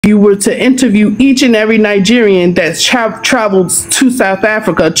you were to interview each and every Nigerian that's traveled to South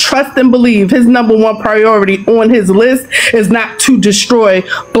Africa, trust and believe his number one priority on his list is not to destroy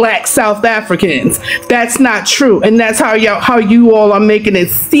black South Africans. That's not true. And that's how you all are making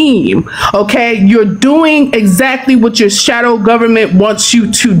it seem. Okay? You're doing exactly what your shadow government wants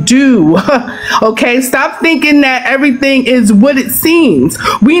you to do. Okay? Stop thinking that everything is what it seems.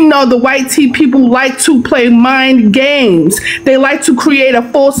 We know the white tea people like to play mind games. They like to create a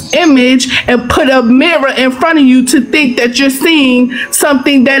false image and put a mirror in front of you to think that you're seeing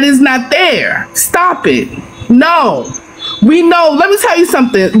something that is not there. Stop it. No. We know, let me tell you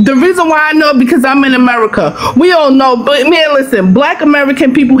something. The reason why I know, because I'm in America. We all know, but man, listen, black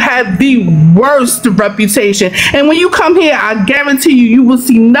American people have the worst reputation. And when you come here, I guarantee you, you will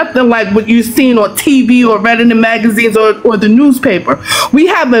see nothing like what you've seen on TV or read in the magazines or the newspaper. We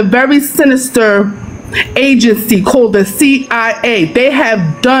have a very sinister agency called the CIA. They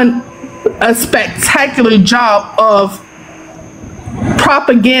have done a spectacular job of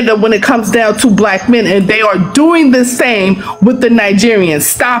propaganda when it comes down to black men, and they are doing the same with the Nigerians.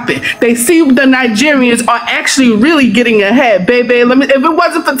 Stop it. They see the Nigerians are actually really getting ahead, baby. If it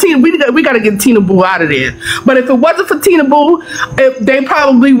wasn't for Tina, we gotta get Tina Boo out of there. But if it wasn't for Tina Boo, they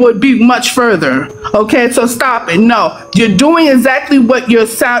probably would be much further. Okay, so stop it. No, you're doing exactly what your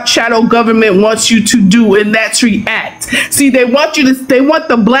shadow government wants you to do, and that's react. See, they want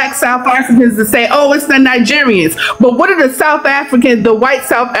the black South Africans to say, oh, it's the Nigerians. But what are the white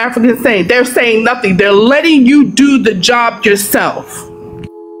South Africans saying? They're saying nothing. They're letting you do the job yourself.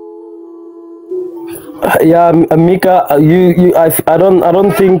 Yeah, Mika, I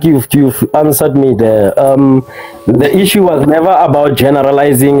don't think you've answered me there. The issue was never about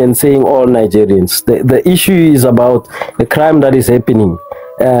generalizing and saying all Nigerians. The issue is about the crime that is happening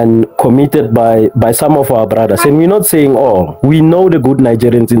and committed by some of our brothers. And we're not saying all. We know the good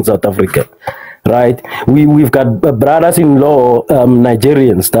Nigerians in South Africa. Right, we've got brothers-in-law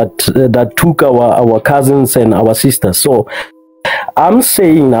Nigerians that took our cousins and our sisters. So I'm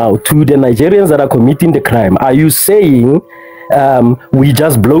saying now to the Nigerians that are committing the crime, are you saying we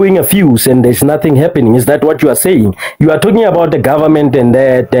just blowing a fuse and there's nothing happening? Is that what you are saying? You are talking about the government, and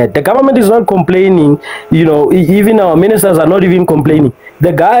the government is not complaining. You know, even our ministers are not even complaining.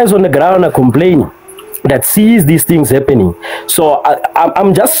 The guys on the ground are complaining that sees these things happening. So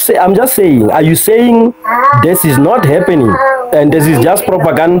I'm just saying, are you saying this is not happening and this is just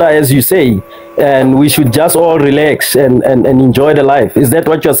propaganda, as you say, and we should just all relax and enjoy the life? Is that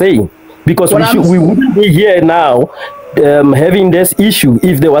what you're saying? Because we wouldn't be here now having this issue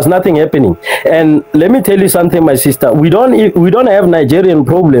if there was nothing happening. And let me tell you something, my sister, we don't have Nigerian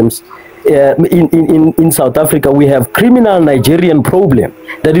problems. In South Africa, we have criminal Nigerian problem.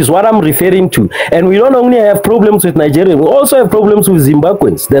 That is what I'm referring to. And we don't only have problems with Nigerians, we also have problems with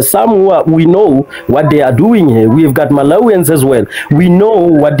Zimbabweans. There's some we know what they are doing here. We've got Malawians as well. We know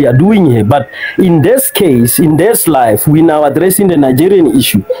what they are doing here. But in this case, in this life, we're now addressing the Nigerian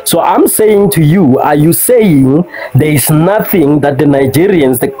issue. So I'm saying to you, are you saying there is nothing that the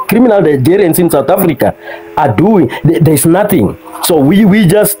Nigerians, the criminal Nigerians in South Africa are doing? There's nothing. So we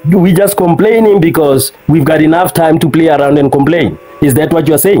just complaining because we've got enough time to play around and complain. Is that what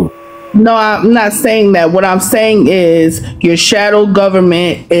you're saying? No, I'm not saying that. What I'm saying is your shadow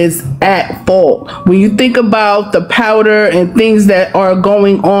government is at fault. When you think about the powder and things that are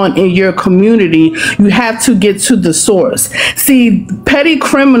going on in your community, you have to get to the source. See, petty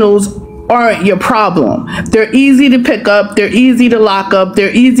criminals aren't your problem. They're easy to pick up, they're easy to lock up,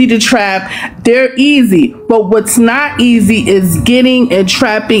 they're easy to trap, they're easy. But what's not easy is getting and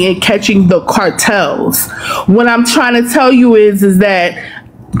trapping and catching the cartels. What I'm trying to tell you is that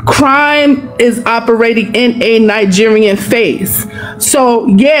crime is operating in a Nigerian face. So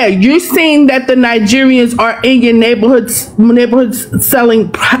yeah, you're seeing that the Nigerians are in your neighborhoods selling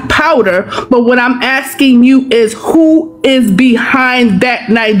powder, but what I'm asking you is, who is behind that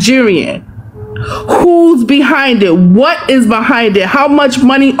Nigerian? Who's behind it? What is behind it? How much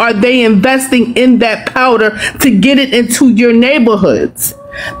money are they investing in that powder to get it into your neighborhoods?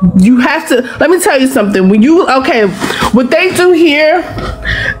 You have to, let me tell you something. What they do here,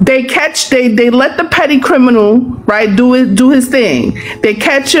 they let the petty criminal, right, do his thing. They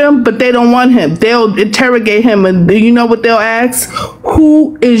catch him, but they don't want him. They'll interrogate him, and you know what they'll ask?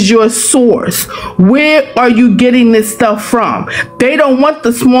 Who is your source? Where are you getting this stuff from? They don't want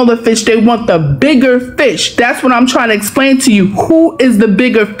the smaller fish, they want the bigger fish. That's what I'm trying to explain to you. Who is the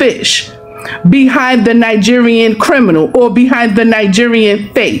bigger fish behind the Nigerian criminal or behind the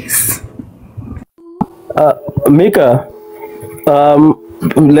Nigerian face? Mika,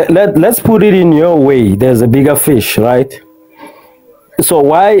 let's put it in your way. There's a bigger fish, right? So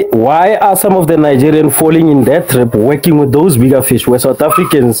why are some of the Nigerians falling in that trap, working with those bigger fish, where South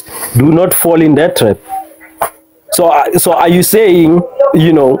Africans do not fall in that trap? So are you saying,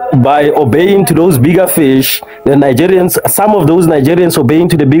 by obeying to those bigger fish, the Nigerians, some of those Nigerians obeying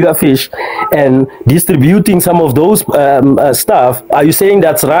to the bigger fish and distributing some of those stuff, are you saying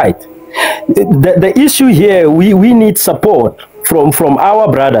that's right? The issue here, we need support from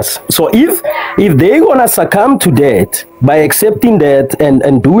our brothers. So if they're gonna succumb to that by accepting that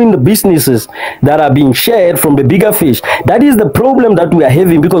and doing the businesses that are being shared from the bigger fish, that is the problem that we are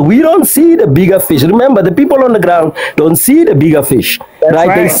having, because we don't see the bigger fish. Remember, the people on the ground don't see the bigger fish. That's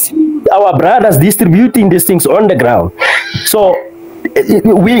right? They see our brothers distributing these things on the ground. So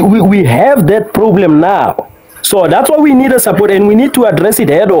we have that problem now. So that's why we need a support, and we need to address it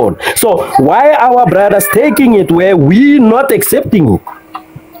head on. So why are our brothers taking it where we not accepting it?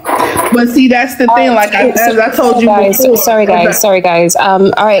 But see, that's the thing. Like as I told you before. Sorry, guys.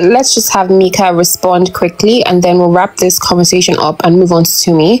 All right, let's just have Mika respond quickly, and then we'll wrap this conversation up and move on to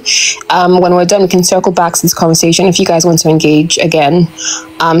Tumi. When we're done, we can circle back to this conversation if you guys want to engage again.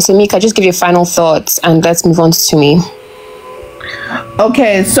 So Mika, just give your final thoughts, and let's move on to Tumi.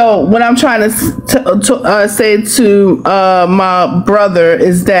 Okay, so what I'm trying to say to my brother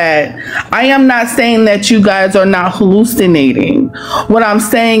is that I am not saying that you guys are not hallucinating. What I'm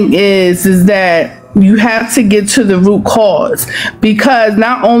saying is that you have to get to the root cause, because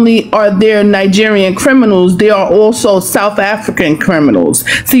not only are there Nigerian criminals, there are also South African criminals.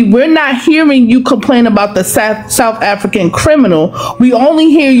 See, we're not hearing you complain about the South African criminal. We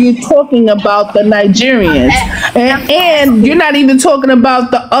only hear you talking about the Nigerians, and you're not even talking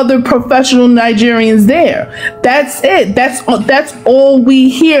about the other professional Nigerians there. That's it. That's all we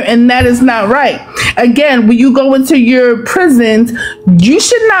hear, and that is not right. Again, when you go into your prisons, you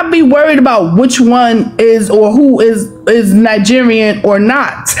should not be worried about which one is or who is Nigerian or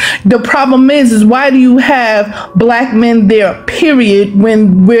not. The problem is why do you have black men there, period,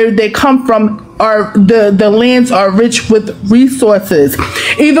 when where they come from are the lands are rich with resources.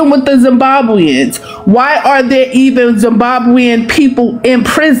 Even with the Zimbabweans, why are there even Zimbabwean people in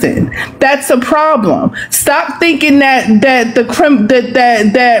prison? That's a problem. Stop thinking that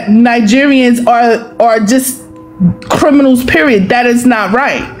Nigerians are just criminals, period. That is not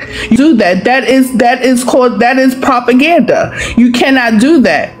right. You do that. That is propaganda. You cannot do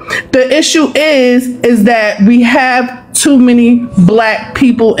that. The issue is that we have too many black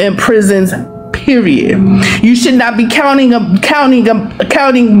people in prisons, period. You should not be counting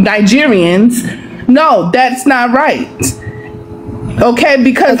Nigerians. No, that's not right. Okay,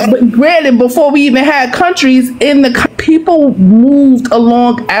 because granted, before we even had countries in the people moved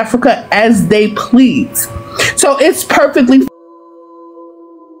along Africa as they please. So it's perfectly.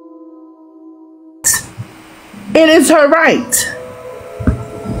 It is her right.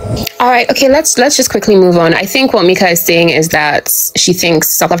 All right, okay, let's just quickly move on. I think what Mika is saying is that she thinks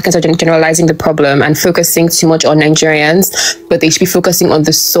South Africans are generalizing the problem and focusing too much on Nigerians, but they should be focusing on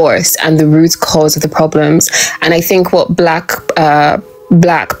the source and the root cause of the problems. And I think what Black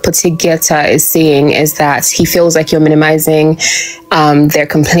Potigeta is saying is that he feels like you're minimizing their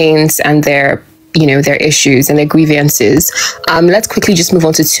complaints and their issues and their grievances. Let's quickly just move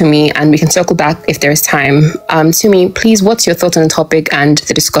on to Tumi, and we can circle back if there's time. Tumi, please, what's your thoughts on the topic and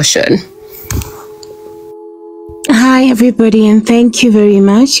the discussion? Hi, everybody, and thank you very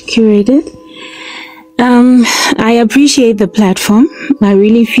much, Curated. I appreciate the platform. I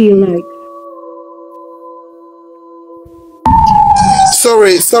really feel like...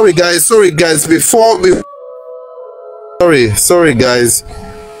 Sorry, guys. Before we... Sorry, guys.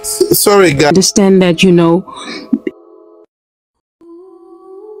 Understand that,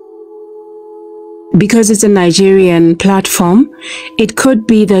 because it's a Nigerian platform, it could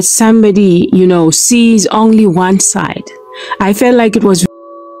be that somebody, sees only one side. I felt like it was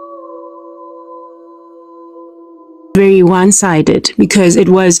very one-sided, because it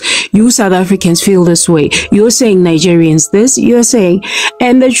was, you South Africans feel this way. You're saying Nigerians this, you're saying,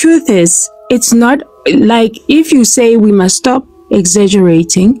 and the truth is, it's not like, if you say we must stop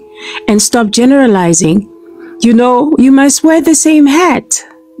exaggerating and stop generalizing, you must wear the same hat,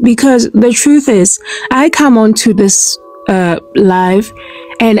 because the truth is, I come onto this live,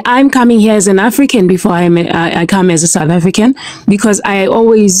 and I'm coming here as an African before I come as a South African, because I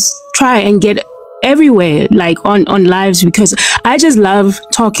always try and get everywhere, like on lives, because I just love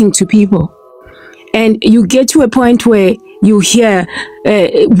talking to people. And you get to a point where you hear,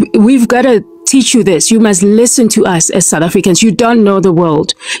 we've got to teach you this. You must listen to us as South Africans. You don't know the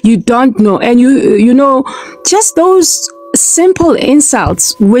world. You don't know. And you know, just those simple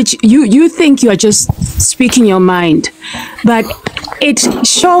insults, which you think you're just speaking your mind, but it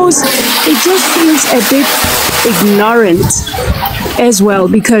shows, it just feels a bit ignorant as well,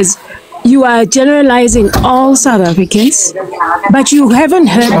 because you are generalizing all South Africans, but you haven't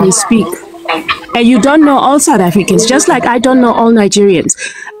heard me speak. And you don't know all South Africans, just like I don't know all Nigerians.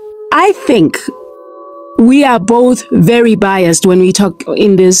 I think we are both very biased when we talk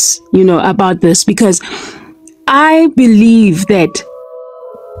in this, about this, because I believe that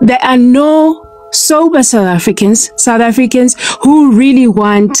there are no sober South Africans who really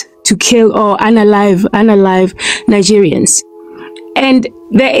want to kill or unalive Nigerians. And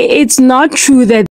it's not true that